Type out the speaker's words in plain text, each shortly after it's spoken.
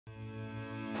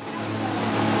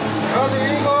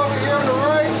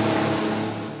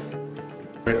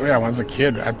yeah, when I was a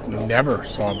kid, I never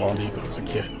saw a bald eagle as a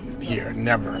kid here,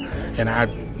 never. And I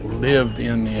lived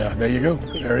in the, there you go,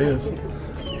 there he is.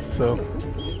 So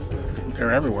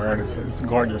they're everywhere, and it's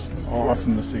gorgeous,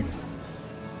 awesome to see.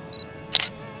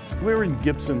 We're in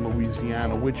Gibson,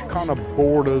 Louisiana, which kind of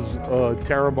borders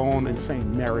Terrebonne and St.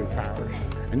 Mary Parish.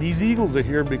 And these eagles are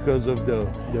here because of the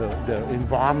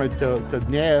environment to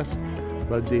nest,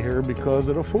 but they're here because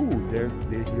of the food. They're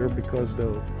here because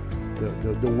the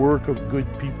work of good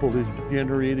people is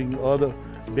generating other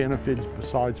benefits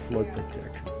besides flood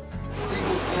protection.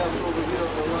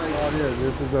 Oh yeah,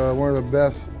 this is one of the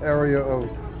best area of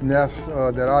nests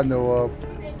that I know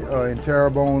of in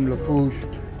Terrebonne, Lafourche,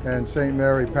 and St.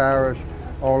 Mary Parish,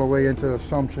 all the way into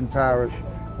Assumption Parish.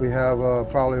 We have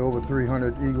probably over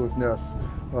 300 eagles nests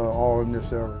all in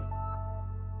this area.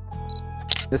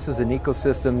 This is an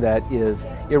ecosystem that is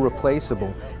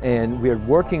irreplaceable, and we're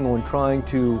working on trying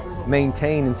to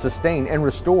maintain and sustain and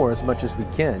restore as much as we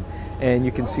can. And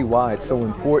you can see why it's so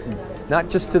important, not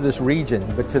just to this region,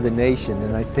 but to the nation.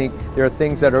 And I think there are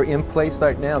things that are in place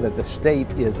right now that the state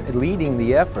is leading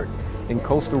the effort in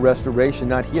coastal restoration,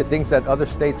 not here, things that other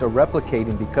states are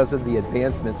replicating because of the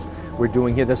advancements we're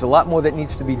doing here. There's a lot more that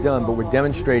needs to be done, but we're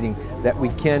demonstrating that we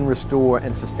can restore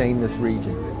and sustain this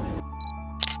region.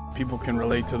 People can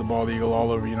relate to the bald eagle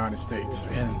all over the United States,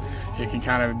 and it can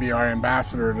kind of be our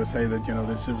ambassador to say that, you know,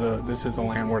 this is a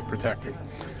land worth protecting,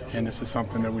 and this is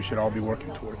something that we should all be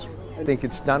working towards. I think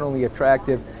it's not only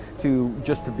attractive to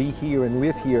just to be here and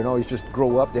live here and always just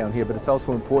grow up down here, but it's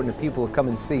also important that people come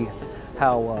and see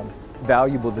how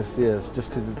valuable this is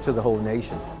just to the whole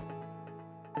nation.